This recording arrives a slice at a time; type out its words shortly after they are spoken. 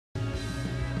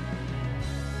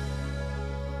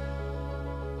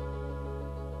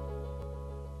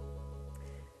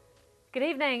Good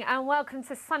evening and welcome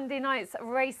to Sunday night's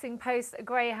Racing Post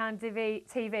Greyhound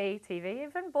TV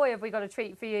even. Boy, have we got a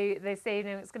treat for you this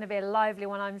evening. It's going to be a lively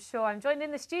one, I'm sure. I'm joined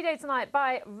in the studio tonight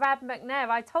by Rab McNair.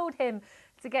 I told him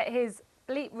to get his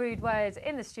bleat rude words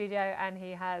in the studio and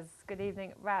he has. Good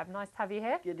evening, Rab. Nice to have you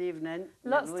here. Good evening.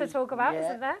 Lots to talk about,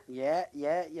 isn't there?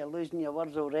 Yeah, you're losing your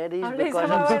words already. I'm losing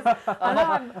my words.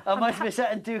 I must be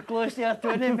sitting too close there,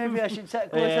 Tony. Maybe I should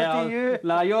sit closer to you.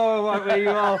 No, you're all right where you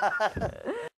are.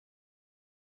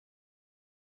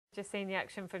 Just seen the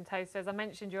action from Toaster. As I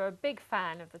mentioned, you're a big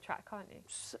fan of the track, aren't you?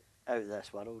 Out of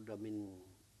this world. I mean,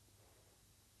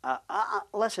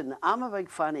 listen, I'm a big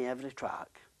fan of every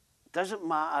track. Doesn't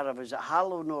matter if it was at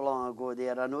Harlow no long ago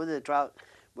there. I know the track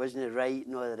wasn't right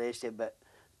and all the rest of it,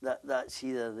 but that's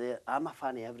either there. I'm a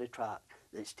fan of every track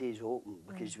that stays open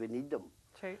because we need them.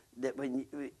 True. That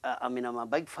I mean, I'm a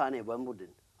big fan of Wimbledon.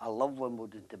 I love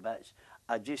Wimbledon to bits.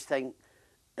 I just think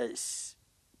it's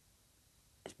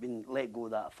been let go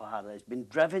that far. It's been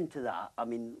driven to that. I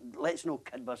mean, let's not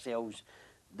kid ourselves.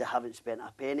 They haven't spent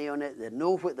a penny on it. They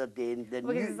know what they're doing.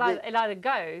 Because it either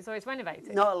goes or it's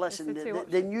renovated. No, listen,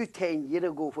 they knew 10 years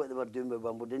ago what they were doing with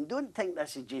Wimbledon. Don't think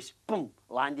this is just, boom,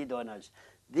 landed on us.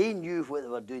 They knew what they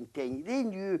were doing 10 years. They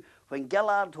knew when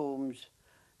Gillard Holmes,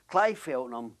 Clive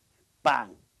Feltnam,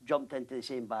 bang, jumped into the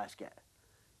same basket.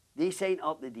 They signed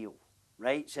up the deal,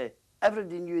 right? So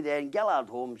everybody knew then, Gillard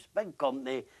Holmes, big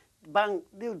company, bang,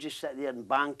 they'll just sit there and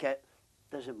bank it.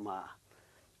 Doesn't matter.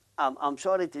 I'm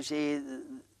sorry to say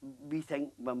we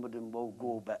think Wimbledon will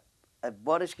go, but if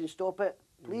Boris can stop it,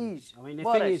 please. I mean, the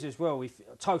thing is as well, if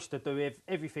Toaster do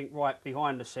everything right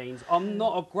behind the scenes, I'm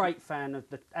not a great fan of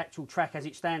the actual track as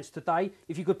it stands today.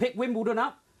 If you could pick Wimbledon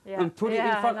up and put it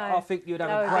in front, I think you'd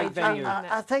have a great venue.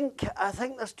 I think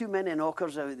there's too many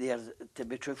knockers out there, to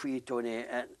be true for you, Tony.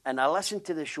 And I listen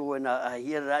to the show and I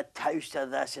hear that Toaster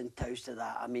this and Toaster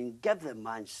that. I mean, give the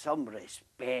man some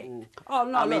respect. Oh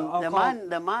no, I mean,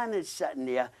 the man is sitting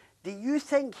there. Do you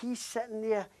think he's sitting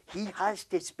there? He has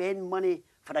to spend money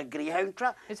for a greyhound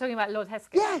track. You're talking about Lord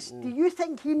Hesketh? Yes. Do you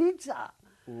think he needs that?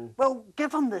 Well,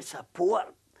 give him the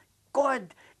support.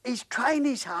 God, he's trying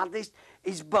his hardest.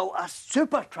 He's built a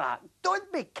super track.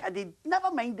 Don't be kidding.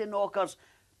 Never mind the knockers,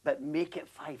 but make it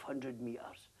 500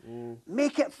 metres.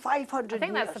 Make it 500 metres. I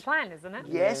think that's the plan, isn't it?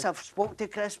 Yes, I've spoke to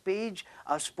Chris Page.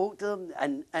 I've spoke to them,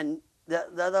 and the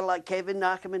other, like Kevin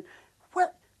Ackerman.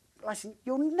 What? Listen,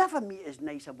 you'll never meet as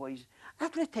nice a boys.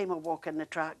 Every time I walk in the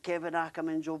track, Kevin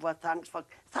Ackerman's over. Thanks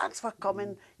for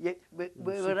coming. We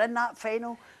were in that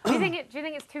final. Do you think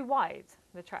it's too wide,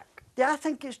 the track? Yeah, I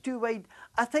think it's too wide.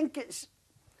 I think it's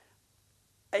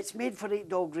made for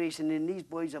 8-dog racing, and these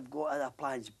boys have got other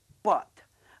plans. But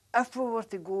if we were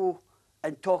to go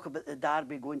and talk about the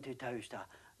Derby going to Toaster,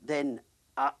 then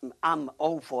I'm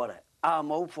all for it.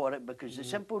 I'm all for it because the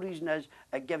simple reason is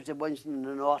it gives the ones in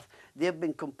the north, they've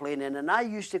been complaining, and I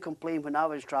used to complain when I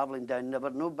was travelling down. There were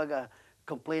no bigger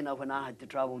complainer when I had to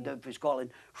travel down from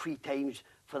Scotland 3 times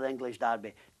for the English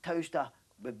Derby. Toaster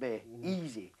would be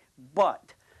easy,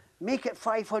 but make it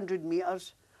 500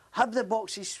 metres, have the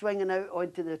boxes swinging out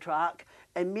onto the track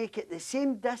and make it the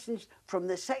same distance from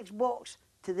the 6th box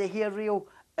to the hair rail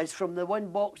as from the 1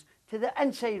 box to the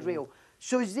inside rail.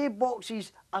 So as the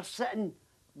boxes are sitting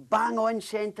bang on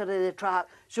centre of the track,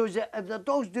 so that if the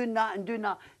dog's doing that,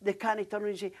 they can't turn around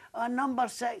and say, oh, number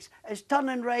 6 is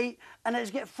turning right and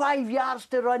it's got 5 yards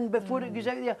to run before it goes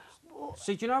out there.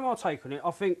 See, do you know my take on it?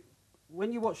 I think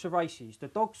when you watch the races, the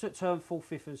dogs that turn 4th,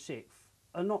 5th and 6th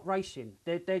are not racing.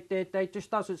 They just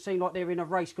doesn't seem like they're in a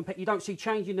race. You don't see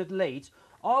changing of the leads.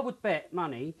 I would bet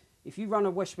money, if you run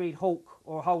a Westmead Hawk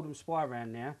or a Hold'em Spy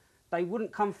around there, they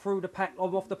wouldn't come through the pack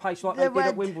off the pace like they did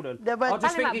at Wimbledon. I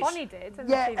just think Bonnie did.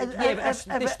 Yeah, but that's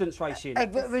distance racing.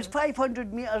 If it was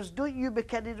 500 metres, don't you be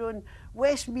kidding on,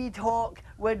 Westmead Hawk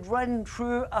would run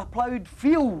through a ploughed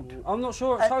field. I'm not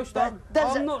sure it's Toaster.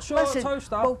 I'm not sure it's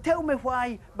Toaster. Well, tell me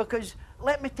why, because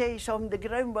let me tell you something, they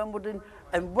get around Wimbledon,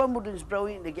 and Wimbledon's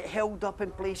brilliant, they get held up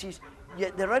in places,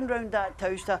 yet they run round that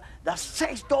Toaster, their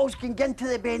 6 dogs can get into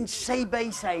the bend side by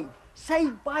side,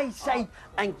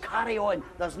 and carry on.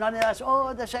 There's none of this,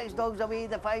 oh, the 6 dogs away,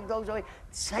 the 5 dogs away,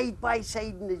 side by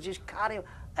side, and they just carry on.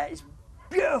 It's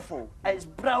beautiful, it's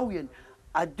brilliant.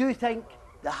 I do think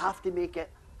they have to make it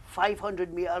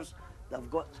 500 metres. They've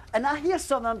got, and I hear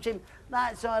some of them saying,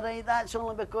 that's all right, that's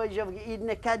only because you've got Eden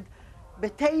a kid. By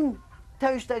the time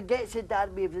Toaster gets the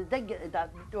Derby, if they did get the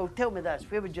Derby, well, tell me this,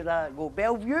 where would you rather go?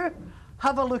 Bellevue?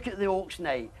 Have a look at the Oaks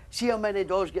night. See how many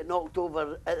dogs get knocked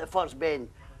over at the first bend.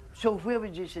 So where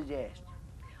would you suggest?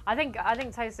 I think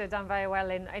Toaster have done very well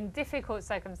in difficult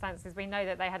circumstances. We know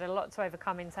that they had a lot to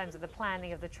overcome in terms of the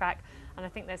planning of the track, and I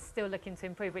think they're still looking to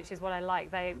improve, which is what I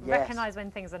like. They recognise when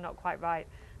things are not quite right,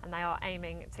 and they are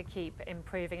aiming to keep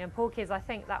improving. And Porkies, I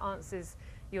think that answers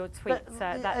your tweet,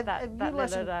 that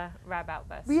little Rab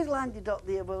outburst. We landed up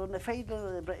there, well, in the final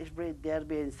of the British Bred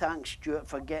Derby, and thanks Stuart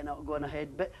for getting it going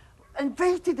ahead, but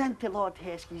invited into Lord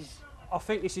Heskey's. I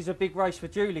think this is a big race for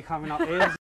Julie coming up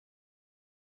here.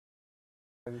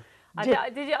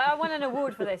 I won an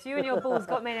award for this. You and your bulls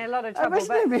got me in a lot of trouble. It was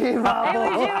me, it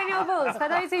was you and your bulls. For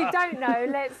those who don't know,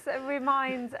 let's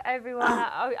remind everyone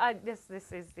that this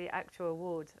is the actual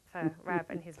award for Rab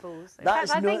and his bulls. In fact,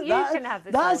 I think you can have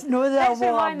this. That's no the Let's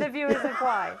award. remind the viewers of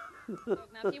why. Now,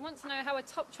 if you want to know how a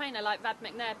top trainer like Rab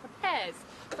McNair prepares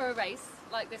for a race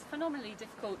like this phenomenally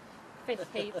difficult 5th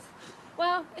heat,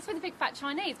 well, it's with a big fat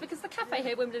Chinese, because the cafe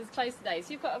here at Wimbledon is closed today,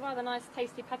 so you've got a rather nice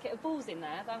tasty packet of balls in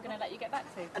there that I'm going to let you get back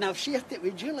to. And I've shared it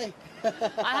with Julie.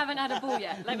 I haven't had a ball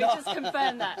yet, let me just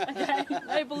confirm that, okay?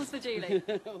 No balls for Julie.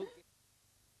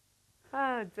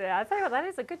 Oh dear, I tell you what, that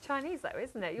is a good Chinese though,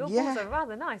 isn't it? Your balls are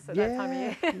rather nice at that time of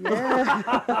year.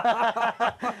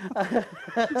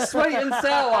 Yeah. Sweet and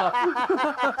sour.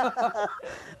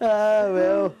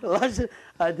 Well, listen,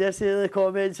 I dare say the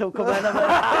comments will come in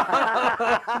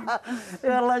about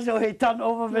it. Listen, he turned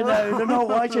over me now, they're not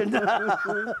watching.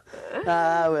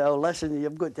 Well, listen,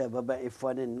 you've got to have a bit of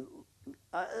fun, and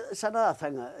it's another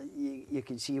thing that you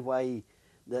can see why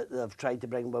they've tried to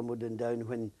bring Wimbledon down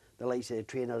when the likes of the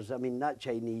trainers, I mean, that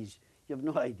Chinese, you've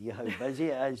no idea how busy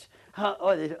it is.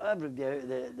 Everybody out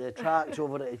the tracks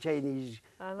over at the Chinese,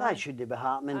 that shouldn't be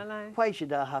happening. Why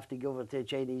should I have to go over to the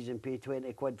Chinese and pay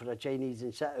 20 quid for a Chinese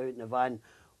and sit out in the van?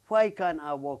 Why can't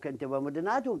I walk into Wimbledon?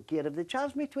 I don't care if they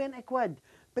charge me 20 quid,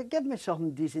 but give me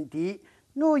something decent to eat.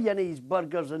 No Yenny's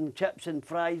burgers and chips and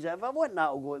fries. If I want that,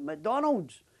 I'll go to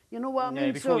McDonald's. You know what I mean?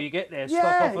 Yeah, before you get there,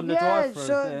 stop off on the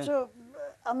drive-through. So,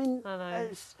 I mean,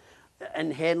 it's...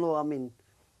 In Henlow, I mean,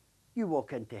 you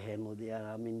walk into Henlow there,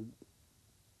 I mean,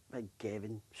 Big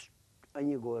Kevin,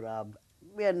 and you go, Rab,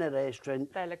 we're in the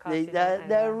restaurant,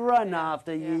 they run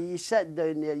after you, you sit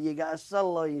down there, you get a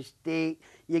sirloin steak,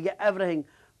 you get everything.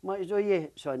 Much do you?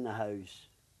 It's on the house.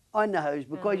 On the house,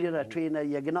 because you're a trainer,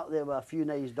 you're getting up there with a few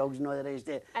nice dogs and all the rest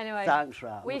of it. Anyway, thanks,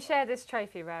 Rab. We share this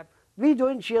trophy, Rab. We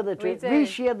don't share the trophy, we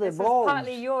share the balls.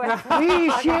 Partly your we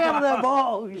share the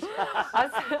balls.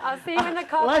 I'll see you in the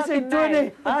car. Listen,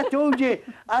 Tony, I told you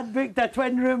I'd booked a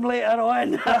twin room later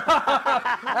on. You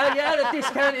had a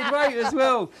discounted rate as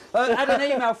well. Had an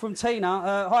email from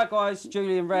Tina. Hi guys,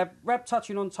 Julie and Rab. Rab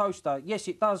touching on Toaster. Yes,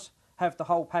 it does have the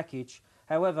whole package.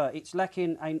 However, it's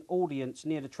lacking an audience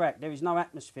near the track. There is no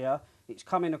atmosphere. It's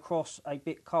coming across a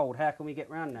bit cold. How can we get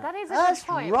round that? That is a good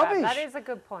point, rubbish. Rab. That is a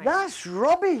good point. That's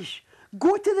rubbish.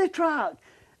 Go to the track.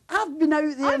 I've been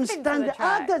out there and stand.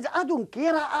 I don't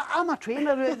care. I'm a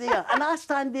trainer out there, and I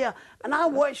stand there and I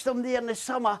watch them there in the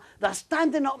summer. They're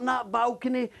standing up in that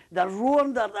balcony. They're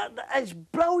roaring. It's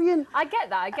brilliant. I get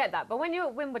that. But when you're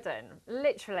at Wimbledon,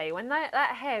 literally, when that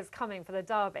hair's coming for the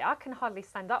derby, I can hardly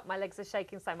stand up. My legs are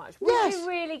shaking so much. Would you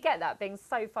really get that being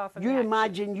so far from you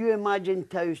imagine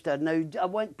Toaster. Now, I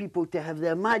want people to have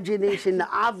the imagination that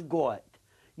I've got.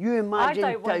 You imagine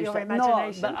I don't want your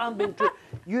imagination. No, but I'm being true.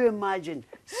 You imagine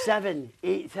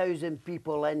 8,000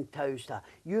 people in Toaster.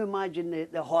 You imagine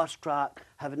the horse track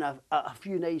having a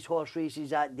few nice horse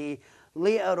races that day.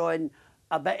 Later on,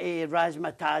 a bit of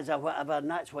razzmatazz or whatever,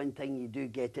 and that's one thing you do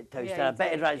get at Toaster. A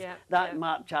bit of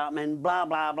Mark Chapman, blah,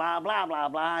 blah, blah, blah, blah,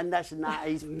 blah, and this and that.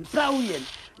 He's brilliant.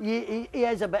 He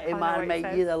is a bit of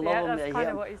Marmite. You either love him or hate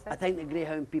him. I think the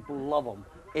Greyhound people love him.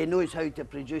 He knows how to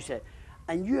produce it.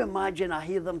 And you imagine, I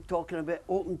hear them talking about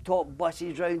open-top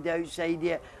buses round the outside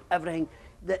here, everything.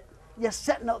 That you're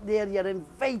sitting up there, you're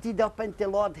invited up into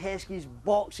Lord Heskey's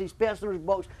box, his personal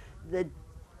box. The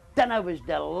dinner was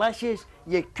delicious.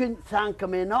 You couldn't thank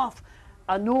him enough.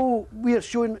 I know we're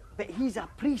showing, but he's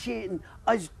appreciating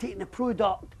us taking the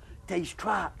product to his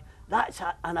track. That's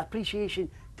an appreciation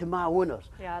to my owners.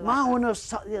 Yeah, my owners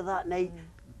sat there that night,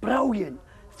 brilliant.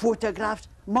 Photographs,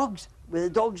 mugs, with the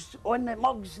dogs on the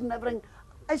mugs and everything.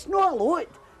 It's not a lot,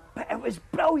 but it was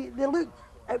brilliant.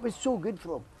 It was so good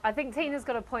for them. I think Tina's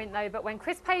got a point though, but when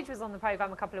Chris Page was on the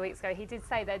programme a couple of weeks ago, he did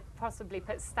say they'd possibly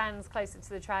put stands closer to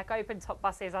the track, open top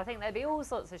buses. I think there'd be all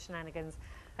sorts of shenanigans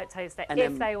at Toaster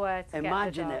if they were to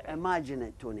Imagine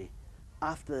it, Tony.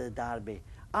 After the derby,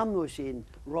 I'm not saying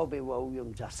Robbie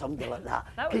Williams or somebody like that.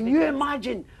 That would Can be you good.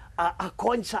 imagine a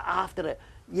concert after it?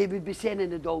 You would be sending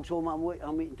the dogs home. I'm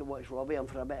waiting to watch Robbie. I'm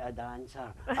for a bit of dance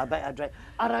or a bit of drink.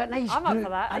 Or a nice I'm up group. for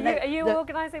that. Are you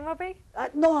organising, Robbie?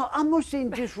 No, I'm not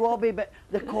saying just Robbie, but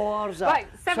the Cors. Right,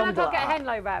 7 o'clock like at that.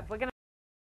 Henlow, Rab. We're going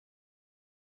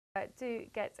to do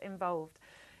get involved.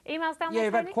 Emails down Yeah, there,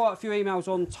 we've had Tony? quite a few emails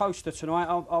on Toaster tonight.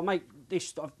 I'll make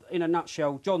this in a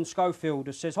nutshell. John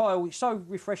Schofield says, "Hi, it's so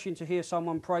refreshing to hear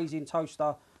someone praising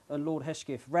Toaster and Lord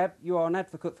Hesketh. Rab, you are an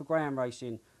advocate for greyhound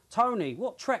racing. Tony,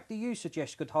 what track do you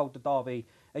suggest could hold the derby,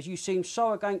 as you seem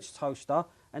so against Toaster,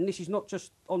 and this is not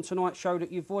just on tonight's show that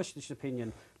you've voiced this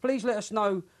opinion. Please let us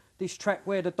know this track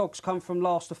where the dogs come from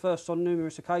last to first on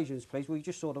numerous occasions, please. We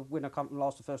just saw the winner come from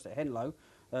last to first at Henlow,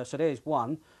 so there's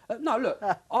one. No, look,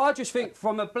 I just think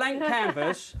from a blank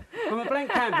canvas,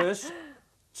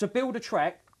 to build a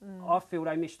track, I feel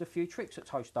they missed a few tricks at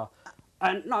Toaster.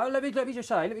 And no, let me just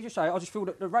say, I just feel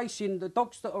that the racing, the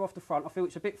dogs that are off the front, I feel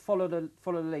it's a bit follow the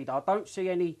leader. I don't see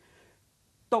any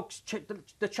dogs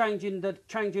changing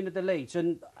the leads.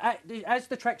 And as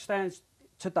the track stands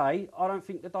today, I don't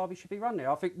think the derby should be run there.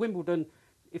 I think Wimbledon,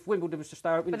 if Wimbledon was to stay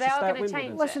open, But it should they are stay at gonna Wimbledon.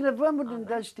 change Listen, if Wimbledon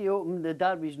does stay open, the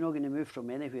derby's not going to move from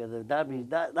anywhere. The derby,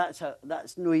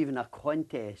 that's not even a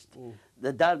contest.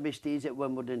 The derby stays at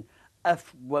Wimbledon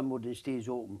if Wimbledon stays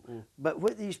open. But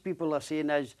what these people are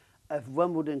saying is, if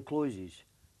Wimbledon closes,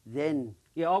 then...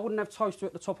 Yeah, I wouldn't have Toaster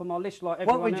at the top of my list like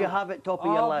everyone What would you else. have at top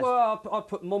of your list? Well, I'd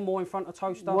put Monmore in front of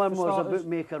Toaster. One for was a starters.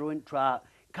 bookmaker on track.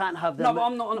 Can't have them. No, but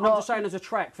I'm not. I'm just saying as a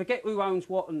track. Forget who owns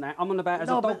what and that. I'm on about as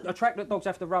No, a dog, but a track that dogs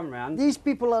have to run round. These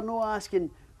people are not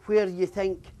asking where you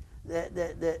think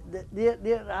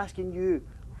they're asking you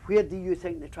where do you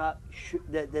think the track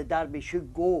the derby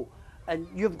should go, and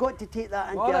you've got to take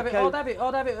that into account.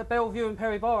 I'd have it at Bellevue and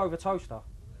Perry Bar over Toaster.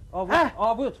 I would. Huh?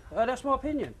 I would. That's my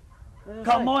opinion.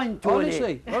 Come on,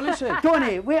 Tony. Honestly.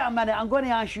 Tony, wait a minute. I'm going to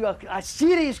ask you a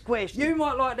serious question. You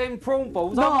might like them prawn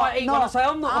balls. No, I might eat no, one and say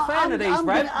I'm not a fan of these,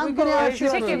 Brad. I'm going to ask you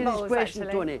a Chicken serious balls, question,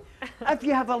 actually. Tony. If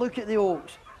you have a look at the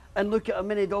Oaks and look at how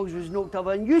many dogs was knocked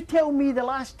over, and you tell me the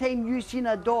last time you seen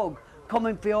a dog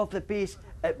coming for off the pace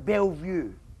at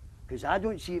Bellevue, because I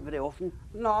don't see it very often.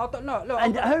 No, I don't know. Look,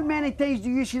 And how many times do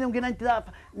you see them get into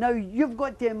that? Now, you've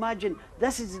got to imagine,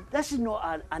 this is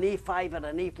not an A5 or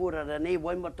an A4 or an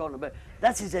A1 we're talking about.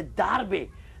 This is a derby.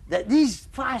 That these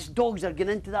fast dogs are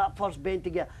getting into that first bend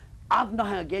together. I've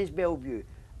nothing against Bellevue.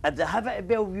 If they have it at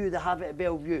Bellevue, they have it at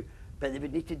Bellevue. But they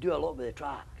would need to do a lot with the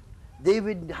track. They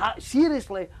would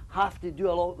seriously have to do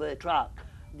a lot with the track.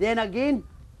 Then again,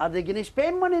 are they going to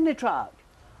spend money on the track?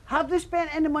 Have they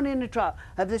spent any money on the track?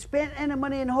 Have they spent any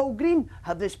money in Hall Green?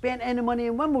 Have they spent any money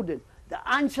in Wimbledon? The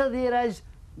answer there is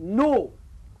no.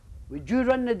 Would you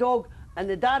run the dog and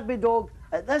the Derby dog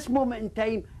at this moment in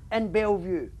time in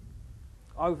Bellevue?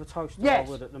 over Toaster, Yes.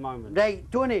 I would at the moment. Right,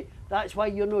 Tony, that's why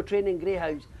you're not training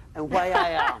greyhounds and why I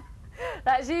am.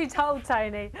 That's you told,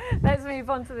 Tony. Let's move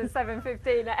on to the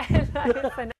 7:15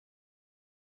 at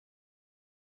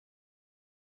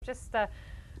Just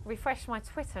refresh my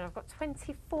Twitter and I've got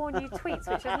 24 new tweets,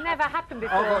 which has never happened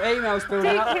before. I've got emails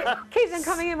building up. Keep them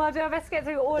coming in, I'll do our best to get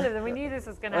through all of them. We knew this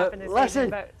was going to happen this Listen,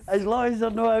 evening. But as long as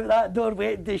they're not out that door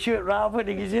waiting to shoot Ralph when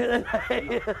he gets out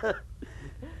the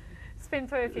spin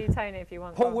through a few, Tony, if you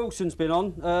want. Paul Wilson's been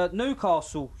on.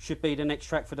 Newcastle should be the next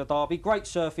track for the derby. Great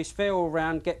surface, fair all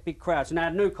round, get big crowds. Now,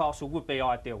 Newcastle would be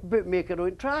ideal. bookmaker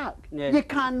on track. Yeah. You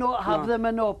cannot have the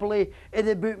monopoly of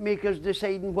the bookmakers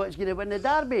deciding what's going to win the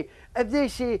derby. If they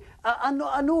say, I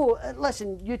know,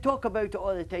 listen, you talk about it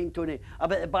all the time, Tony,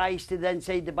 about the bias to the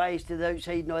inside, the bias to the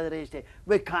outside and all the rest of it.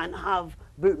 We can't have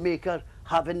bookmaker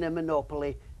having the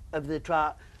monopoly of the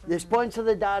track. The sponsor of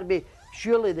the derby,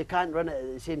 surely they can't run it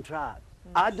at the same track.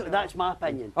 That's my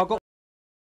opinion. I've got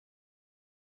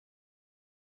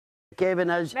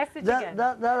Kevin is Message that again.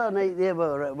 other night they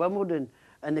were at Wimbledon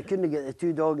and they couldn't get the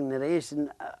two dogs in the race, and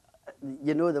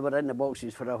you know they were in the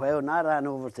boxes for a while, and I ran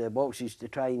over to the boxes to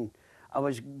try and I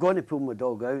was going to pull my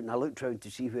dog out, and I looked round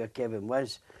to see where Kevin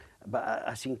was, but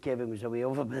I seen Kevin was away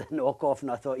over by the knock-off,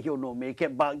 and I thought he'll not make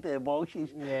it back to the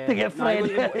boxes to get No,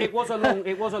 Fred. it was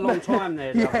a long time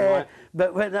there. The other Yeah, night.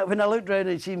 but when I looked round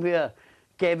and seen where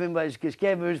Kevin was, because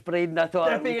Kevin was parading, I thought...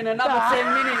 There'll be in another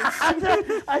 10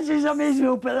 minutes. I says, I may as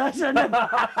well put this in.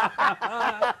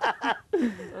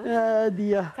 Oh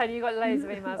dear. Tony, you've got loads of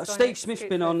emails. Go on, Steve let's Smith's scoot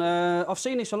been through. on. I've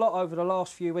seen this a lot over the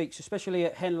last few weeks, especially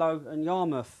at Henlow and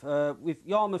Yarmouth. With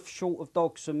Yarmouth short of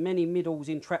dogs and many middles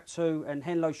in trap 2 and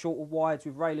Henlow short of wides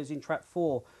with railers in trap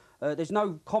 4. There's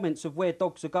no comments of where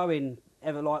dogs are going,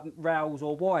 ever like rails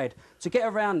or wide. To get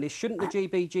around this, shouldn't the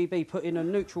GBGB put in a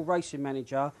neutral racing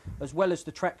manager as well as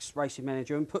the tracks racing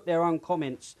manager and put their own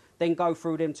comments, then go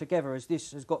through them together, as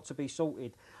this has got to be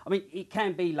sorted? I mean, it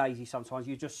can be lazy sometimes.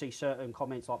 You just see certain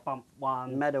comments like bump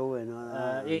one, middle, and all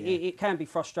that. it can be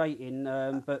frustrating,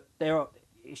 but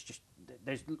it's just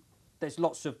there's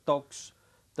lots of dogs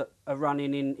that are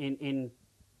running in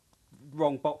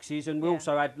wrong boxes, and we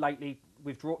also had lately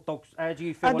withdraw dogs. How do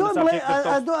you feel on the subject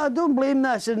of dogs? I don't blame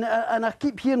this, and I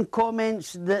keep hearing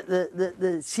comments that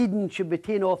the seeding should be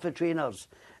taken off the trainers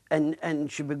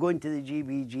and should be going to the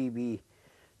GBGB,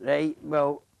 right?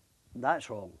 Well, that's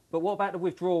wrong. But what about the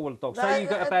withdrawal of dogs? Say you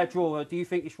get a bad drawer, do you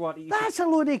think it's right that you... That's a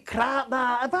load of crap,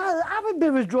 that. If I would be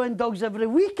withdrawing dogs every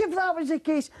week if that was the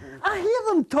case. I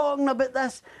hear them talking about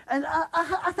this, and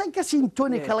I think I've seen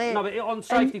Tony Collier. No, but on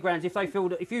safety grounds, if they feel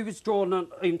that... If you was drawn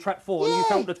in track 4 and you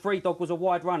felt the 3 dog was a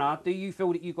wide runner, do you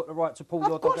feel that you've got the right to pull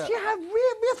your dog out? Of course you have. We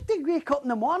have to wake up in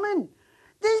the morning.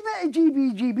 There's a bit of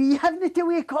GBGB, you have to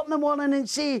wake up in the morning and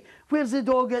say, where's the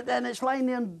dog at, and it's lying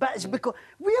there in bits, because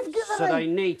we have got the So they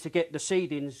need to get the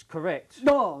seedings correct?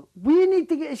 No, we need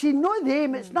to get the seeding, not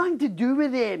them, it's nothing to do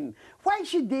with them. Why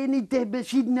should they need to be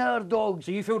seeding our dogs?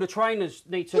 So you feel the trainers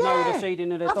need to know the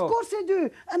seeding of their dogs? Of course they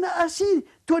do. And I see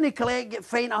Tony Collier get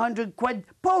fined 100 quid,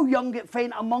 Paul Young get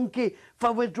fined a monkey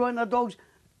for withdrawing their dogs.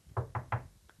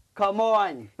 Come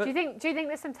on. Do you think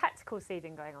there's some tactical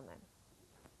seeding going on then?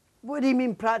 What do you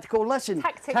mean practical? Listen.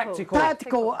 Tactical.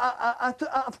 Tactical.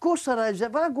 Of course there is.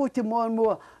 If I go to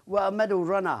more with a middle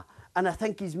runner and I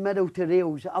think he's middle to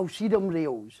rails, I'll seed him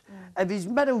rails. If he's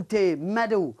middle to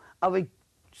middle, I would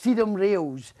seed him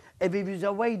rails. If he was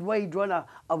a wide runner,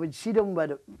 I would seed him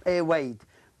wide.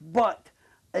 But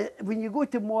when you go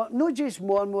to more, not just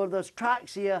more, there's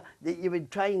tracks here that you would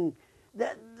try and...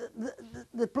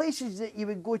 The places that you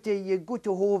would go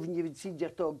to Hove and you would seed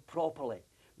your dog properly,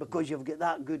 because you've got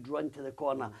that good run to the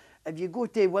corner. If you go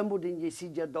to Wimbledon, you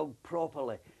seed your dog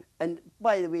properly. And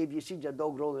by the way, if you seed your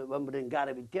dog wrong at Wimbledon,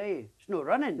 Gary would tell you, it's not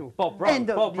running. No, Bob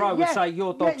Rowe would say,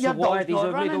 your dog's a wide, he's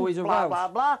a middle, he's a blah, rails. blah,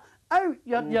 blah. Out,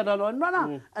 you're a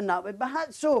non-runner. And that would be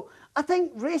it. So I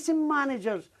think racing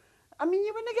managers, I mean,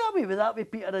 you wouldn't get away with that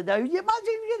with Peter O'Dow. You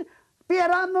imagine,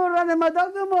 Peter, I'm not running my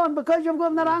dog no more because you've got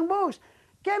in the wrong box.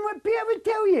 Ken, what Peter would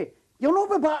tell you, you'll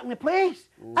not be back in the place.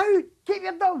 Out, keep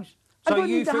your dogs. So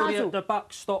you feel the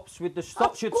buck stops with the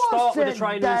should start with the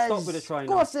trainer and stop with the trainer? Of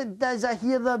course it does. I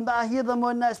hear them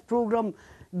on this programme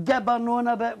gibbering on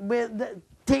about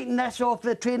taking this off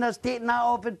the trainers, taking that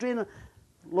off the trainer.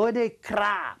 Load of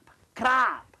crap.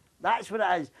 That's what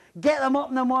it is. Get them up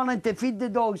in the morning to feed the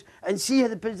dogs and see how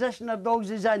the position their dogs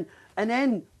is in, and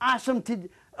then ask them to,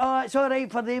 oh, it's all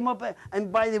right for them up.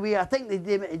 And by the way, I think they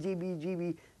do it at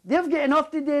GBGB. They've got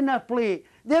enough to do in their plate.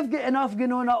 They've got enough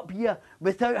going on up here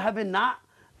without having that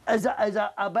as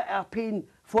a bit of pain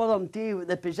for them too,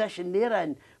 the position they're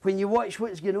in. When you watch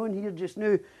what's going on here just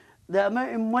now, the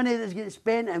amount of money that's getting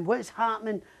spent and what's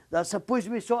happening, they're supposed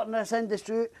to be sorting this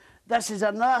industry out. This is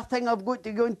another thing I've got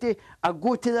to go into. I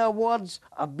go to the awards.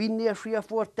 I've been there 3 or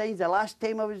 4 times. The last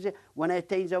time I was there, one of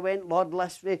the times I went, Lord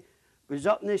Lisfrey was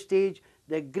up on the stage.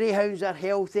 The greyhounds are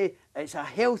healthy. It's a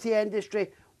healthy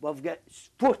industry. We've got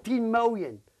 14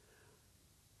 million.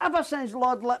 Ever since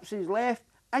Lord Lipson's left,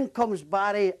 in comes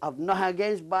Barry. I've nothing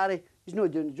against Barry. He's not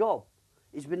doing the job.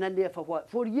 He's been in there for what,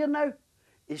 4 years now?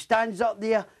 He stands up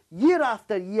there year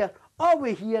after year. All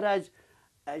we hear is,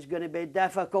 it's going to be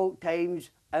difficult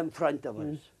times in front of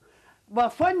us. My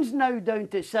fund's now down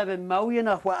to 7 million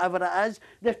or whatever it is.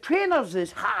 The trainers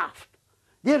is halved.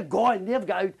 They're gone. They've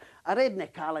got out. I read in the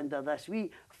calendar this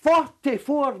week,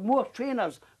 44 more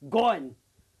trainers gone.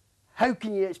 How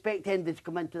can you expect anybody to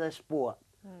come into this sport?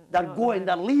 They're going,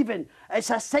 they're leaving.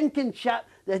 It's a sinking ship.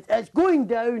 It's going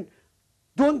down.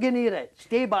 Don't get near it.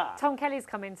 Stay back. Tom Kelly's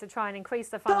coming to try and increase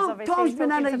the funds, obviously. Tom's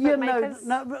been in a year now.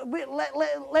 Now Wait,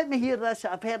 let me hear this.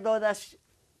 I've heard all this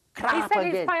crap he said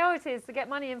again. his priority is to get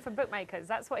money in from bookmakers.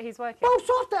 That's what he's working Well, on.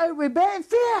 sort it out with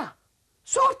Betfair.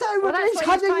 Sort it out with Well,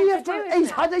 He's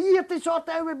had a year to sort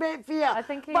it out with Betfair. I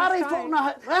think he's Barry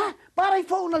trying.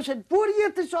 Faulkner said 4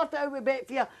 years to sort it out with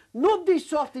Betfair. Nobody's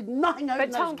sorted nothing out.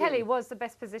 But Tom Kelly was the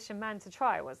best positioned man to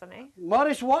try, wasn't he?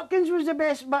 Maurice Watkins was the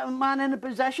best man in the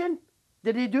position.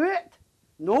 Did he do it?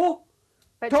 No.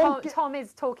 But Tom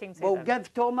is talking to We'll them.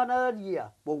 give Tom another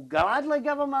year. We'll gladly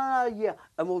give him another year,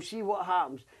 and we'll see what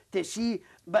happens.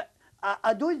 But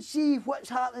I don't see what's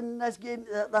happening in this game.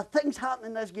 The things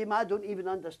happening in this game I don't even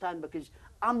understand, because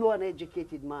I'm not an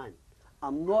educated man.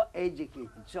 I'm not educated,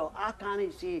 so I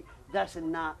can't say this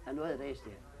and that and all the rest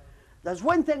of it. There's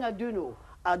one thing I do know.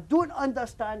 I don't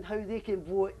understand how they can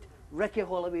vote Ricky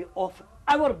Holloway off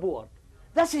our board.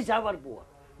 This is our board.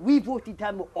 We voted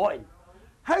him on.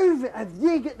 How have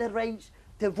they got the rights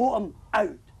to vote him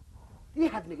out? They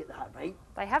haven't got that right.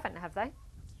 They haven't, have they?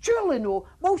 Surely no.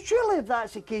 Well, surely if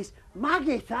that's the case,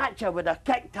 Maggie Thatcher would have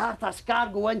kicked Arthur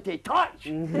Scargo into touch.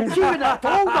 She would have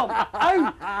told him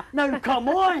out. Now, come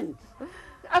on.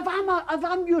 If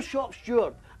I'm your shop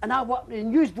steward and I work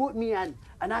and you vote me in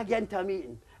and I get into a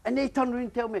meeting and they turn around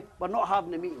and tell me we're not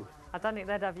having a meeting. I don't think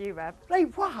they'd have you, Reb.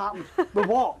 Right, what happens? We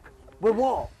walk. We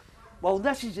walk. Well,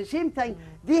 this is the same thing.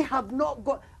 They have not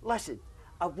got... Listen,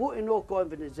 I vote in no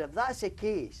confidence. If that's the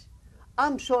case,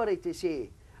 I'm sorry to say,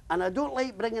 and I don't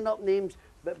like bringing up names,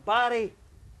 but Barry,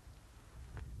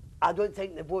 I don't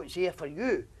think the vote's here for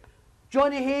you.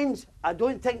 Johnny Haynes, I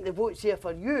don't think the vote's here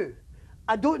for you.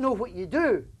 I don't know what you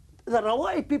do. There are a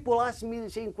lot of people asking me the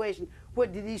same question.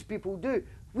 What do these people do?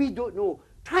 We don't know.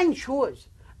 Try and show us.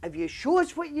 If you show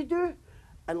us what you do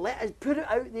and let us put it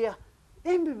out there,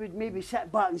 then we would maybe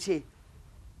sit back and say,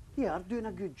 yeah, I'm doing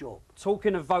a good job.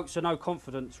 Talking of votes of no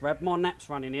confidence, Reb, my nap's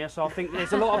running here, so I think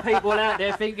there's a lot of people out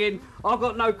there thinking, I've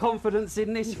got no confidence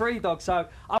in this free dog, so...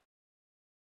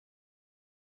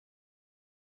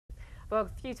 Well,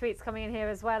 a few tweets coming in here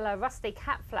as well. Rusty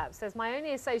Catflap says, my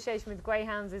only association with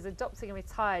greyhounds is adopting a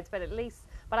retired, but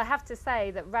I have to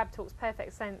say that Rab talks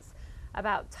perfect sense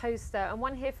about Toaster. And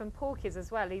one here from Porkies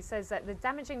as well. He says that the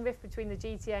damaging rift between the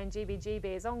GTA and GBGB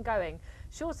is ongoing.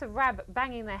 Short of Rab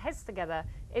banging their heads together,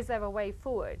 is there a way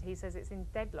forward? He says it's in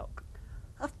deadlock.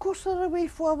 Of course there's a way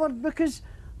forward because,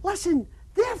 listen,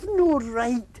 they have no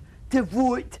right to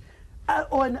vote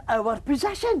on our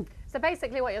position. So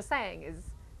basically what you're saying is,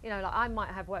 you know, like I might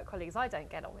have work colleagues I don't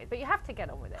get on with, but you have to get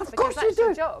on with it. Of course that's you do.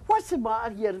 Your job. What's the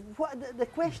matter here? The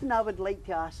question I would like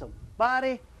to ask them,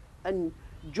 Barry and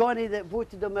Johnny that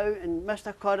voted them out and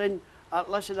Mr. Curran,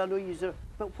 listen, I know you're,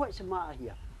 but what's the matter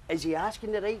here? Is he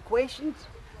asking the right questions?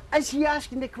 Is he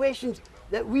asking the questions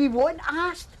that we want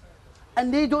asked?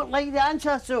 And they don't like the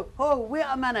answer, so, oh, wait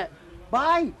a minute,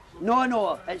 bye.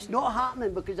 No, it's not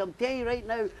happening because I'm telling you right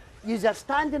now, you are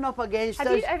standing up against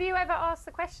us. Have you ever asked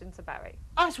the question to Barry?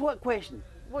 Ask what question?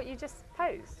 What you just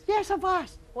posed? Yes, I've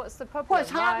asked. What's the problem? What's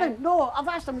happening? No, I've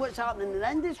asked him what's happening in the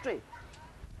industry.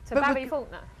 To Barry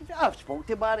Faulkner? I've spoke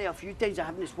to Barry a few times. I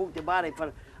haven't spoke to Barry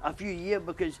for a few years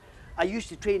because I used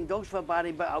to train dogs for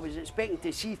Barry, but I was expecting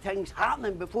to see things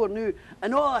happening before now.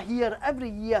 And all I hear every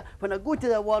year when I go to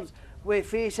the awards, we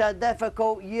face a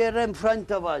difficult year in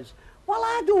front of us. Well,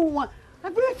 I don't want...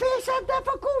 If we face a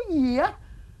difficult year,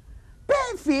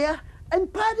 Betfair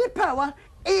and Paddy Power,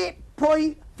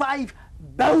 8.5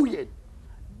 billion.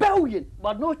 Billion.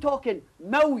 We're not talking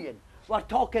million. We're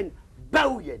talking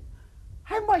billion.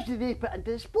 How much do they put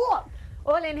into the sport?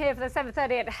 All in here for the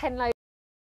 7:30 at Henlow.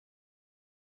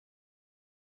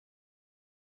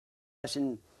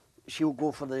 Listen, she'll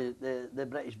go for the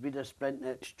British Breeder Sprint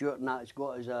that Stuart and that's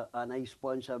got as a nice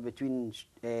sponsor between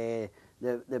the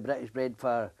British Bred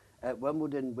for at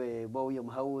Wimbledon with William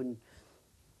Hill, and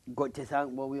got to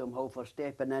thank William Hill for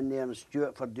stepping in there and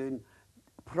Stuart for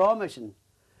promising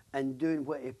and doing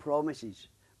what he promises,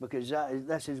 because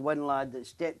this is one lad that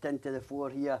stepped into the fore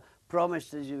here,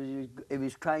 promised us he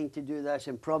was trying to do this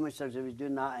and promised us he was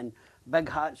doing that, and big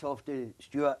hats off to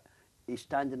Stuart. He's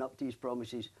standing up to his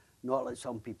promises, not like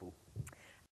some people.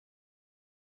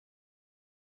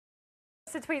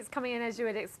 So tweets coming in as you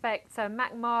would expect.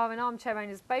 McNair and Armchair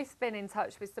Owners both been in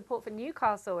touch with support for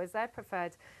Newcastle as their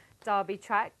preferred derby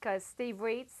track. Steve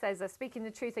Reed says, speaking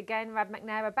the truth again, Rab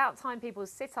McNair, about time people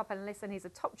sit up and listen. He's a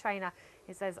top trainer.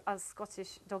 He says, us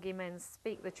Scottish doggy men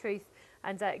speak the truth.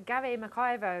 And Gary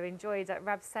McIver enjoyed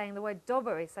Rab saying the word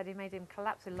dobber. He said he made him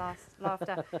collapse with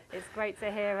laughter. It's great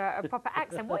to hear a proper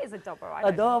accent. What is a dobber?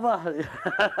 A dobber.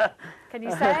 Can you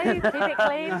say? Keep it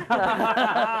clean.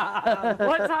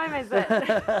 What time is it?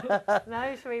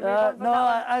 No, should we move on? No,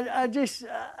 I just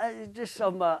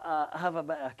have a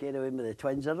bit of carry away with the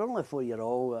twins. They're only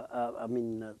 4-year-old. I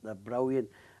mean, they're brilliant.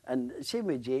 And same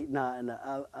with Jake and that. And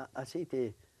I say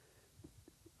to,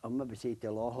 I'll maybe say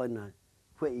to Lachlan,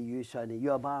 what are you, sonny?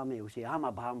 You a bam? He'll say, I'm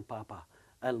a bam, Papa.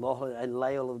 And Lachlan and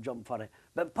Lyle will jump for it.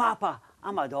 But Papa,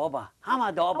 I'm a dobber. I'm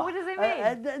a dobber. Oh, what does it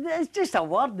mean? It's just a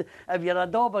word. If you're a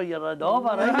dobber, you're a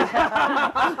dobber. Right?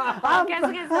 I'm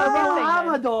guessing it's not a real thing.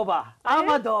 I'm a dobber. I'm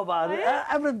a dobber.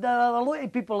 There are a lot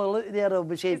of people out there will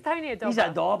be saying, is Tony a dobber? He's a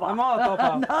dobber. I'm not a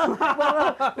dobber. No,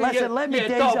 well, listen, let me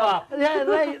tell you something.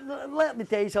 Yeah, let me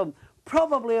tell you something.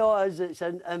 probably all us that's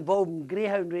involved in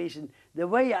greyhound racing, the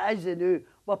way it is now,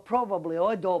 we're probably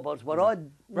all daubers. We're all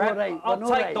Rab, right. I'll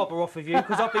take Dobber off of you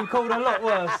because I've been called a lot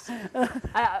worse.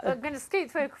 I'm going to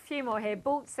scoot through a few more here.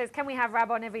 Bolt says, can we have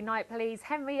Rab on every night, please?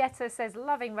 Henrietta says,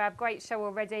 loving Rab, great show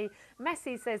already.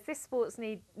 Messi says, this sports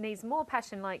needs more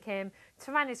passion like him.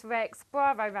 Tyrannis Rex,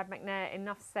 bravo, Rab McNair,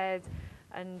 enough said.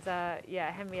 And yeah,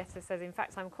 Henrietta says, in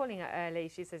fact, I'm calling it early.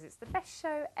 She says it's the best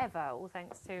show ever, all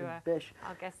thanks to our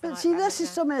guest. But see, this is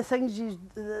some of the things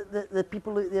the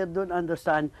people out there don't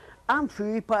understand. I'm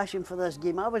full of passion for this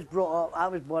game. I was brought up, I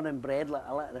was born and bred like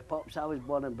a lot of the pups. I was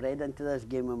born and bred into this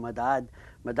game with my dad.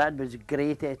 My dad was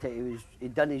great at it.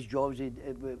 He'd done his jobs, he'd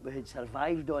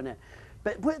survived on it.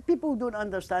 But what people don't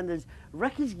understand is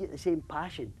Ricky's got the same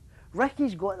passion.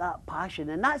 Ricky's got that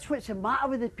passion, and that's what's the matter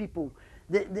with the people.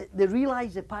 They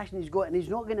realise the passion he's got and he's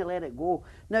not going to let it go.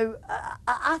 Now,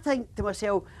 I think to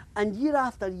myself, and year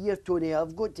after year, Tony,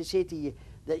 I've got to say to you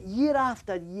that year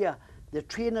after year, the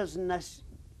trainers in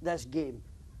this game,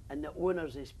 and the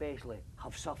owners especially,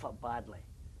 have suffered badly.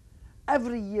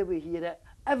 Every year we hear it,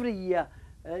 every year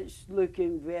it's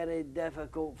looking very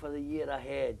difficult for the year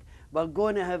ahead. We're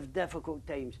going to have difficult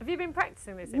times. Have you been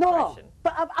practising this impression? No,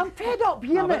 but I'm fed up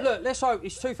hearing but look, let's hope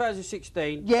it's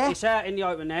 2016. Yeah. It's out in the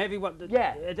open now. Everyone,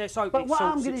 yeah. Let's hope but it what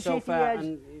sorts I'm going to say itself to out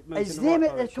you and is them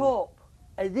at the top,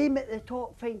 are them at the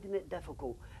top finding it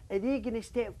difficult? Are they going to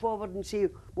step forward and say,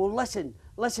 well, listen,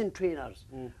 trainers,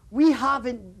 we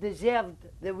haven't deserved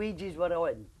the wages we're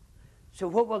on. So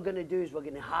what we're going to do is we're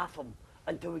going to half them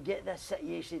until we get this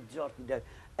situation sorted out.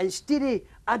 Instead of,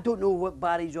 I don't know what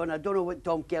Barry's on, I don't know what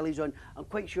Tom Kelly's on, I'm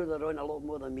quite sure they're on a lot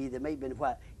more than me. They might be,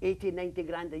 what, 80, 90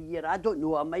 grand a year? I don't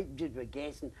know, I might just be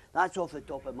guessing. That's off the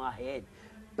top of my head.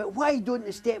 But why don't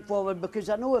they step forward? Because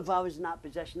I know if I was in that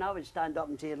position, I would stand up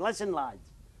and say, listen, lads,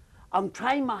 I'm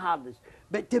trying my hardest,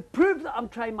 but to prove that I'm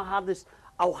trying my hardest,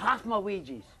 I'll half my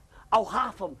wages. I'll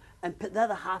half them and put the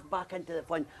other half back into the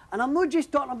fund. And I'm not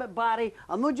just talking about Barry,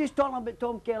 I'm not just talking about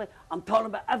Tom Kelly, I'm talking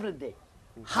about everybody.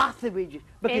 Half the wages,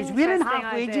 because we're in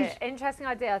half wages. Interesting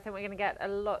idea. I think we're going to get a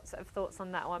lot of thoughts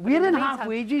on that one. We're in half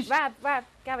wages. Rab,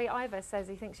 Gary Ivor says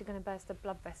he thinks you're going to burst a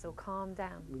blood vessel. Calm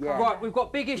down. Yeah. Right, we've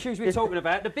got big issues we're talking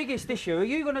about. The biggest issue, are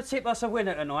you going to tip us a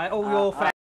winner tonight, all your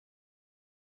fans?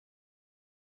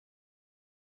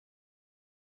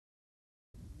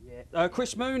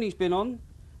 Chris Mooney's been on.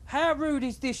 How rude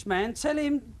is this, man? Tell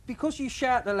him, because you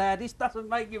shout the lad, this doesn't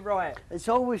make you right. It's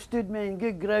always stood me in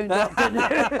good ground up to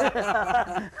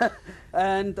now.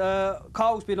 And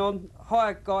Carl's been on.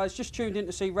 Hi, guys, just tuned in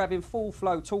to see Rab in full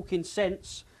flow, talking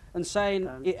sense and saying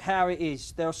it how it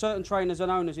is. There are certain trainers and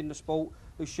owners in the sport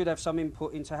who should have some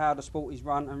input into how the sport is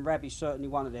run, and Rab is certainly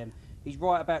one of them. He's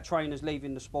right about trainers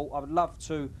leaving the sport. I would love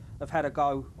to have had a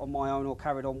go on my own or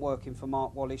carried on working for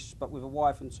Mark Wallace, but with a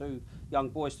wife and 2 young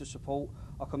boys to support,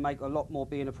 I can make a lot more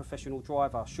being a professional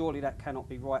driver. Surely that cannot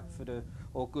be right for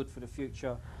or good for the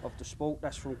future of the sport.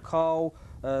 That's from Carl.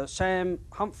 Sam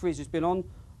Humphreys has been on.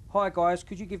 Hi guys,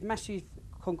 could you give massive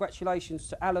congratulations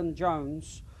to Alan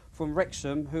Jones from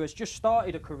Wrexham, who has just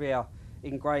started a career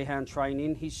in greyhound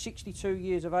training. He's 62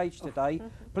 years of age today.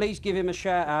 Please give him a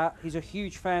shout out. He's a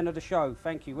huge fan of the show.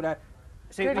 Thank you.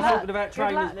 So we're talking about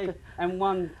trainers and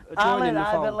one joining the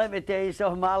fold. But let me tell you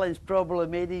something, Alan's probably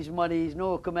made his money. He's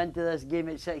not come into this game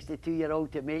at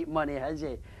 62-year-old to make money, has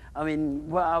he? I mean,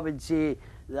 what I would say,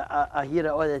 that I hear it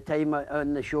all the time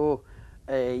on the show,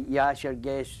 you ask your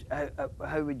guests,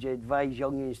 how would you advise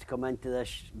youngins to come into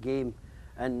this game?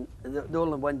 And the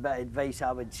only one bit of advice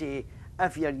I would say,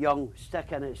 if you're young,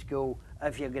 stick in at school.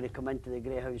 If you're going to come into the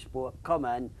greyhound sport, come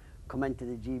into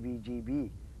the GBGB.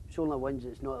 It's only ones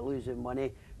that's not losing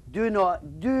money. Do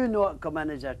not come in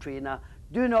as a trainer.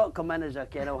 Do not come in as a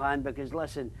kennel hand, because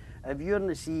listen, if you're in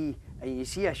the sea and you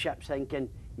see a ship sinking,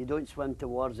 you don't swim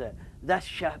towards it. This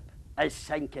ship is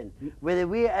sinking. With the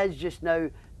way it is just now,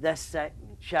 this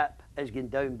ship is going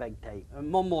down big time.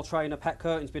 And one more trainer, Pat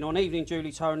Curtin's been on. Evening,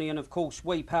 Julie, Tony, and of course,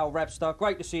 wee pal Rabster.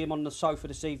 Great to see him on the sofa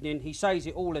this evening. He says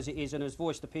it all as it is and has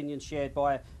voiced opinions shared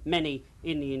by many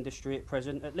in the industry at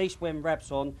present. At least when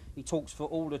Rab's on, he talks for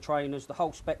all the trainers, the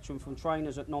whole spectrum, from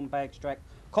trainers at non-bags track,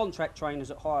 contract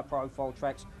trainers at higher profile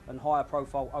tracks, and higher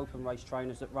profile open race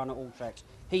trainers that run at all tracks.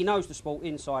 He knows the sport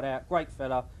inside out. Great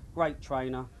fella, great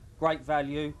trainer, great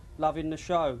value. Loving the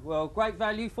show. Well, great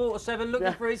value, 4 to 7,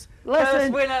 looking for his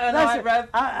first winner tonight, Rev.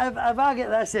 If I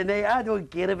get this tonight, I don't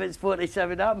care if it's 4 to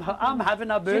 7. I'm having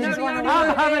a boom.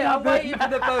 I'm waiting for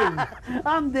the boom.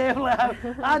 I'm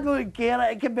definitely. I don't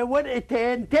care. It can be 1 to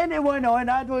 10, 10 to 1 on.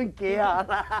 I don't care.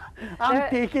 I'm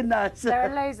taking that. There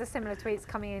are loads of similar tweets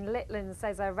coming in. Litland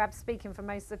says, Rab speaking for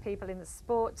most of the people in the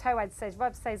sport. Toad says,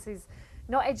 Rab says he's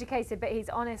not educated, but he's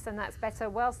honest, and that's better.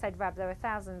 Well said, Rab. There are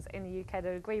thousands in the UK that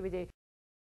agree with you.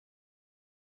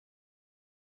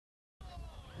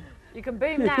 You can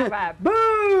boom now, Rab.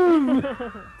 Boom!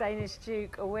 Danish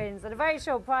Duke wins at a very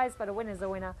short price, but a winner's a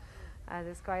winner.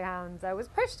 This greyhound was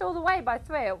pushed all the way by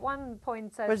 3 at one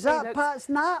point. Was that Pat's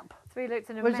nap? 3 looked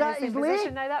in a Was that menacing his lay?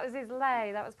 position. No, that was his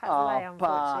lay. That was Pat's Oh, lay,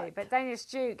 unfortunately. Pat. But Danish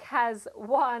Duke has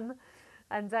won,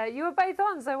 and you were both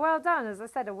on, so well done. As I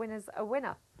said, a winner's a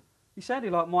winner. You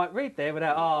sounded like Mike Reid there with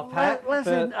that, Pat.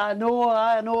 Listen, I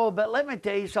know, but let me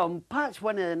tell you something. Pat's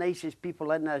one of the nicest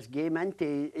people in this game, isn't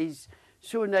he? He's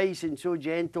so nice and so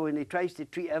gentle, and he tries to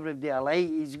treat everybody alike.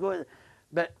 He's got,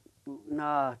 but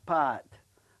nah, Pat,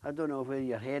 I don't know where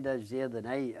your head is the other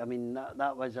night. I mean,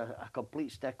 that was a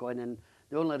complete stick on, and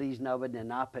the only reason I wouldn't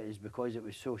nap it is because it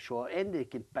was so short. Anybody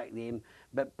can pick the aim,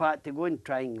 but Pat, to go and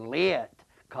try and lay it,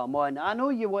 come on. I know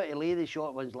you want to lay the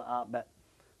short ones like that, but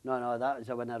no, that was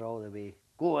a winner all the way.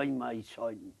 Go on, my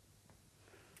son.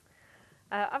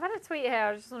 I've had a tweet here.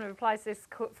 I just want to reply to this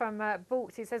from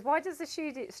Bulk. He says, why does the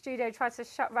studio try to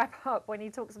shut Rab up when he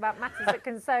talks about matters that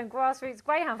concern grassroots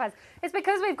greyhound fans? It's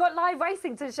because we've got live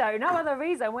racing to show. No other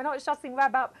reason. We're not shutting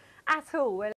Rab up at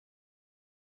all.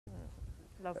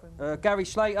 Love him. Gary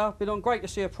Slater, been on. Great to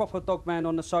see a proper dog man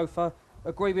on the sofa.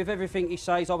 Agree with everything he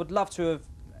says. I would love to have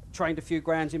trained a few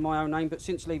grounds in my own name, but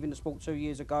since leaving the sport 2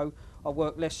 years ago, I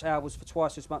work less hours for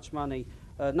twice as much money.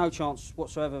 No chance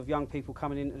whatsoever of young people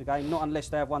coming into the game, not unless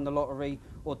they have won the lottery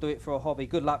or do it for a hobby.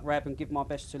 Good luck, Rab, and give my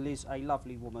best to Liz, a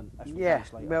lovely woman. Yeah,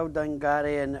 well done,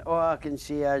 Gary. And all I can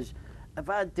say is, if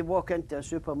I had to walk into a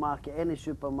supermarket, any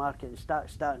supermarket, and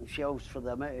starting shelves for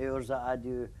the amount of hours that I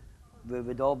do, we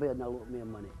would all be in a lot more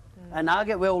money. And I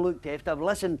get well looked after.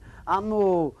 Listen, I'm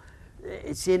no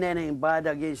saying anything bad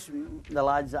against the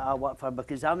lads that I work for,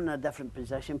 because I'm in a different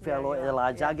position for a lot of the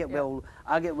lads. I get well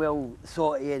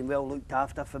thought of and well looked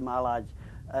after for my lads.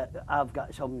 I've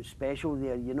got something special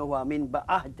there, you know what I mean? But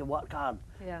I had to work hard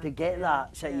to get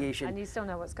that situation. And you still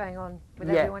know what's going on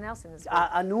with everyone else in the sport.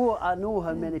 I know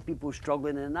how many people are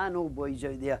struggling, and I know boys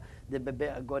out there that'd be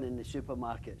better going in the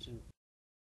supermarkets.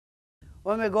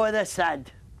 When we go to this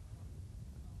side,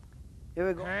 here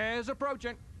we go. Here's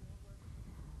approaching.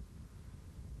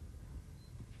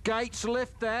 Gates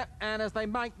lift there, and as they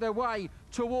make their way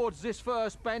towards this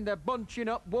first bend, they're bunching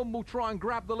up. One will try and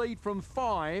grab the lead from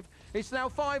 5. It's now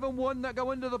 5 and 1 that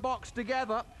go into the box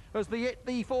together as they hit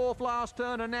the 4th last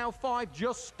turn, and now 5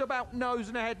 just about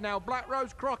nosing ahead now. Black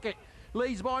Rose Crockett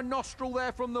leads by nostril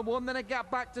there from the 1, then a gap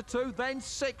back to 2, then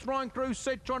 6. Ryan Cruz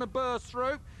Sid trying to burst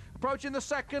through. Approaching the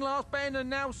second last bend, and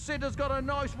now Sid has got a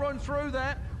nice run through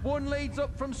there. 1 leads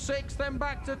up from 6, then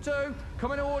back to 2.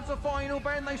 Coming towards the final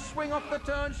bend, they swing off the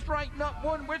turn, straighten up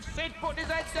 1 with Sid putting his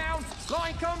head down.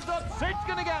 Line comes up, Sid's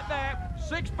going to get there.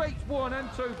 6 beats 1 and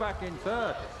 2 back in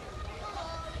third.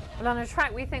 Well, on a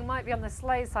track we think might be on the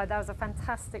slow side, that was a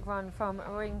fantastic run from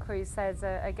Ring Cruz. Says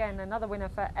again, another winner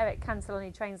for Eric Cantillon.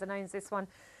 He trains and owns this one.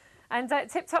 And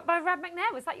tipped up by Rab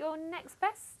McNair. Was that your next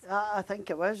best? I think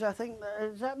it was. I think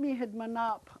is that me had my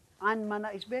nap and my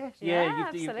next best. Yeah,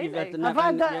 absolutely. You've had the nap.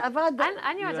 I've had that.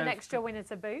 And you had an extra winner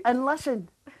to boot. And listen,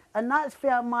 and that's for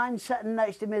a man sitting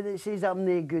next to me that says I'm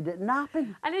no good at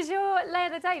napping. And is your lay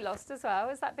of the day lost as well?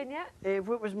 Has that been yet?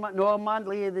 What was my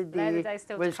lay of the day? Lay of the day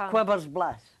still was to come. Quiver's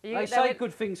Bliss. They say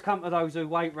good things come to those who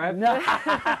wait, Rab. No.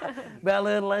 Well,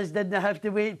 Liz didn't have to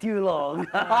wait too long.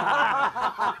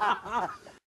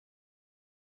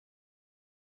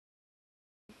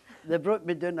 They brought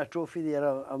me down a trophy there.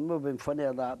 I'm not being funny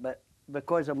at that, but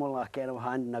because I'm only a kennel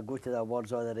hand and I go to the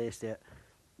awards, all the rest of it,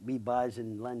 wee Baz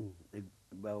and Lynn,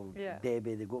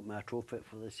 Debbie, they got me a trophy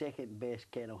for the 2nd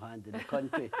best kennel hand in the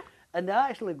country. And they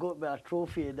actually got me a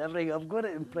trophy and everything. I've got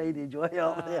it in pride and joy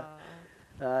up there.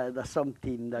 There's some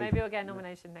team now. Maybe you'll get a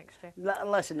nomination next year.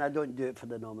 Listen, I don't do it for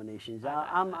the nominations.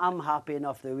 I'm happy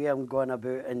enough the way I'm going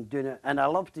about and doing it. And I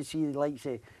love to see the likes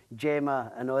of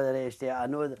Gemma and all the rest of it. I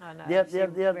know that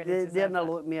they're in a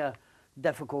lot more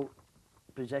difficult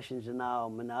positions than I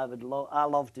am. And I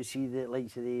love to see the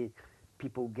likes of the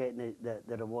people getting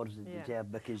the rewards that they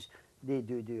deserve, because they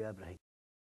do everything.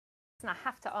 And I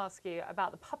have to ask you about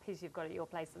the puppies you've got at your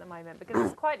place at the moment, because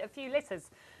there's quite a few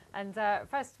litters. And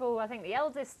first of all, I think the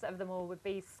eldest of them all would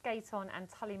be Skaton and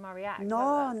Tully Murray-Axe. No.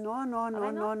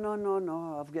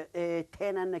 I've got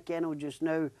 10 in the kennel just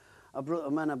now. I brought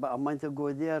them in about a month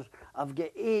ago there. I've got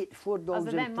 8, 4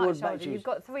 dogs and 4 bitches. You've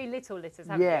got 3 little litters,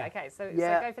 haven't you? Okay, so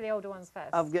go for the older ones first.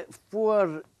 I've got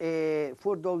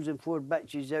 4 dogs and 4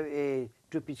 bitches out of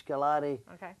Droopy Scolari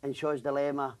and Shaw's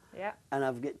Dilemma. Yeah. And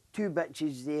I've got 2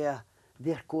 bitches there.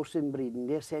 They're coursing breeding.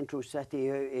 They're Central City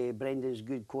out of Brendan's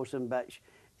good coursing bitch.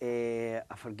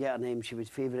 I forget her name, she was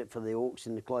favourite for the Oaks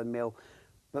and the Clonmel.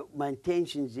 But my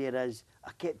intentions there is,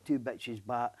 I kept 2 bitches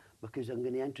back because I'm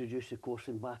going to introduce the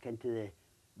coursing back into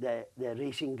the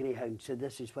racing greyhound. So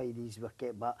this is why these were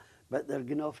kept back. But they're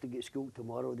going off to get schooled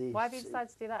tomorrow. Why have you decided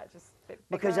to do that? Just a bit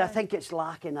because bigger I think it's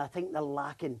lacking. I think they're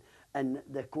lacking in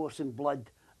the coursing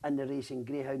blood and the racing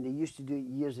greyhound. They used to do it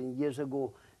years and years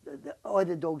ago. All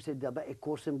the dogs had a bit of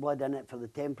coursing blood in it for the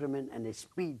temperament and the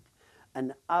speed.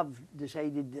 And I've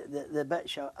decided the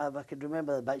bitch, if I could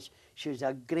remember the bitch, she was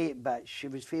a great bitch. She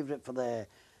was favourite for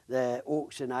the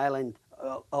Oaks and Island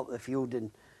up the field,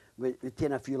 and we've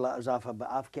taken a few letters off her,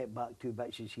 but I've kept back 2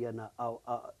 bitches here, and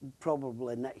I'll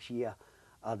probably next year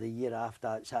or the year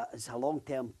after. It's a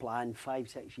long-term plan,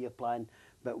 5-6 year plan,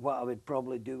 but what I would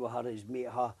probably do with her is make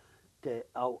her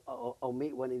I'll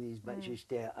make one of these bitches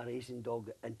to a racing dog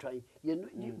and try.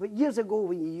 But years ago,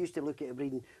 when you used to look at a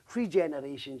breeding, 3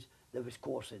 generations, there was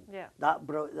coursing. Yeah. That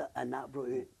brought out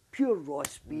pure raw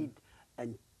speed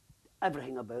and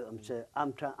everything about them. So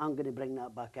I'm going to bring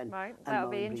that back in. Right,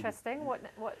 that'll be interesting. What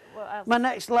else? My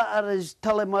next letter is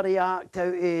Tullamurray Act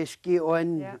out of Skate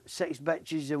On, 6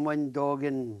 bitches and 1 dog,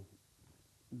 and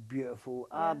beautiful,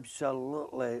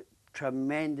 absolutely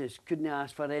tremendous. Couldn't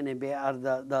ask for any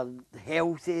better. They're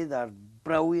healthy, they're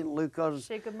brilliant lookers.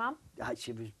 She a good mum?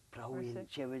 She was brilliant.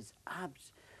 She was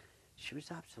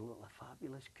absolutely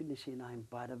fabulous. Couldn't say anything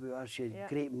bad about her. She had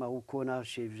great milk on her.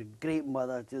 She was a great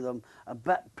mother to them. A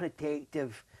bit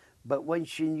protective, but once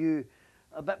she knew,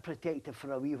 a bit protective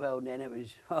for a wee while, and then it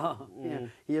was,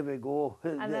 here we go.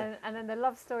 And then the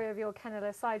love story of your kennel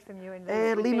aside from you in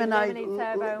the Lemon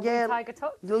Turbo and Tiger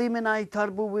Tots? Lemon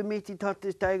Turbo, we mated her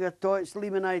to Tiger Tots.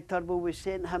 Lemon Turbo, we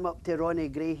sent him up to Ronnie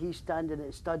Gray. He's standing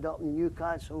at stud up in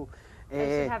Newcastle.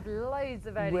 They should have loads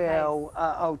of early Well,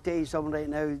 I'll tell you something right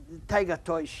now. Tiger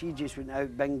Tots, she just went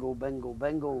out bingo, bingo,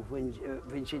 bingo.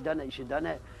 When she done it, she done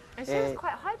it. And she was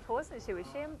quite hyper, wasn't she? Was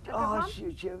she a good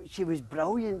mum? She was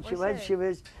brilliant. She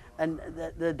was. And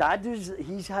the dad was,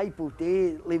 he's hypo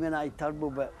too, Lemon Turbo,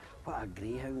 but what a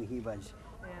greyhound he was.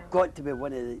 Yeah. Got to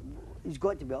be he's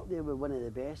got to be up there with one of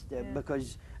the best,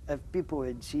 because if people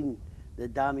had seen the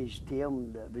damaged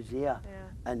term that was there,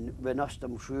 and we nursed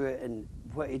him through it, and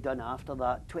what he done after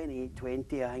that,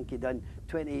 28-20, I think he done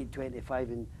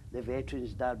 28-25 in the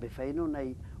Veterans Derby final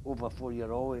night over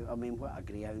 4-year-old. I mean, what a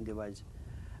greyhound he was.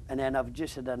 And then I've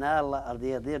just had another letter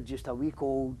there. They're just a week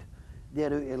old. They're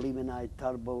out of Lemon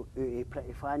Turbo, out of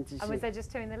Pretty Fantasy. And was there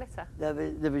just 2 in the litter?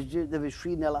 There was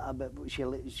 3 in the litter, but she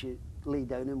laid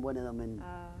down in one of them, and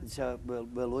so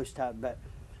we lost that. But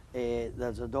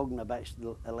there's a dog in the bitch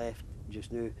left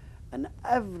just now, and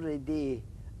every day,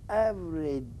 our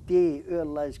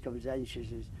Liz comes in, she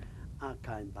says, I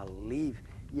can't believe.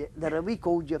 They're a week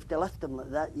old, you have to lift them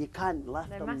like that. You can't lift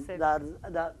them. Massive.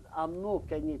 I'm not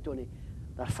kidding you, Tony.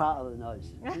 They're fatter than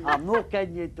us. I'm not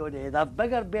kidding you, Tony. They've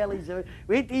bigger bellies.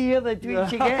 Wait till you hear the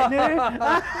tweets you get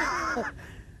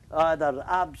now. They're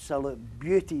absolute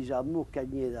beauties. I'm not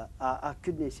kidding you. That I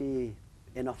couldn't say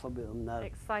enough about them now.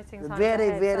 Exciting times Very,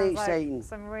 ahead. very Sounds exciting. Like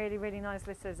some really, really nice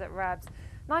litters at Rabs.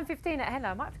 9:15 at Henlow.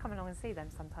 I might have to come along and see them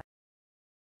sometime.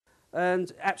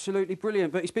 And absolutely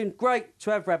brilliant. But it's been great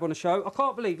to have Rab on the show. I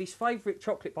can't believe his favourite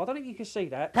chocolate bar, I don't think you can see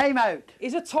that, Time out.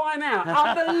 is a time out.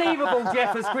 Unbelievable,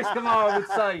 Jeff, as Chris Kamara would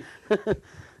say.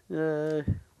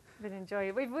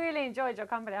 We've really enjoyed your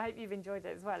company. I hope you've enjoyed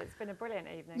it as well. It's been a brilliant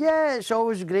evening. Yeah, it's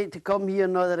always great to come here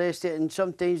and all the rest of it, and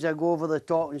sometimes I go over the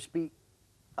top and speak.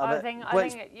 I think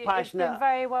it's been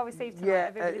very well received tonight.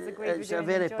 Everybody's agreed with you. It's a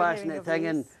very passionate thing,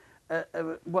 and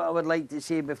what I would like to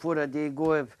say before I do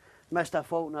go, if Mr.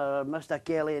 Faulkner or Mr.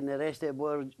 Kelly and the rest of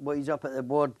the boys up at the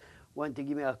board want to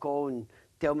give me a call and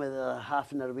tell me they're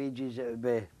half in their wages, it would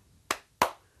be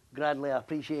gladly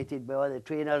appreciated by all the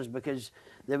trainers, because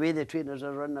the way the trainers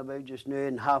are running about just now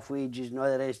and half wages and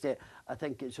all the rest of it, I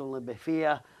think it's only be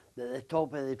fair that the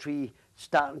top of the tree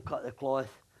start and cut the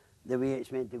cloth the way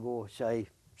it's meant to go. So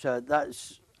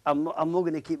that's, I'm not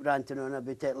going to keep ranting on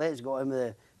about it. Let's go on with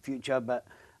the future, but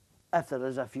if there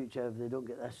is a future, if they don't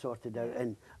get this sorted out,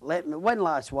 and let me, one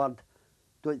last word,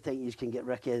 don't think you can get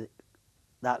Ricky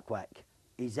that quick.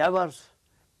 He's ours,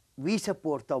 we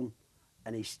support him,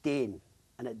 and he's staying.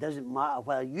 And it doesn't matter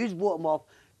whether you vote him off,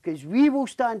 because we will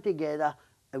stand together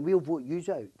and we'll vote you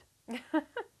out.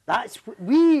 That's,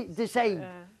 we decide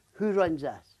who runs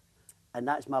this. And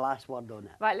that's my last word on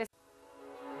it. Right, listen.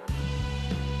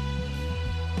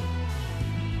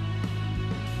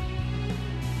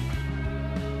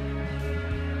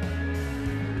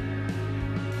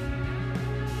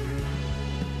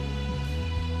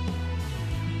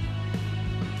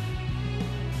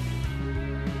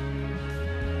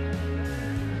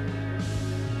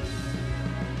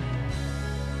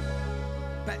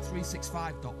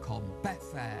 Bet365.com,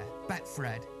 Betfair,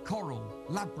 Betfred, Coral,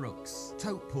 Ladbrokes,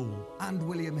 Totepool and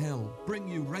William Hill bring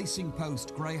you Racing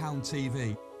Post Greyhound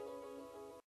TV.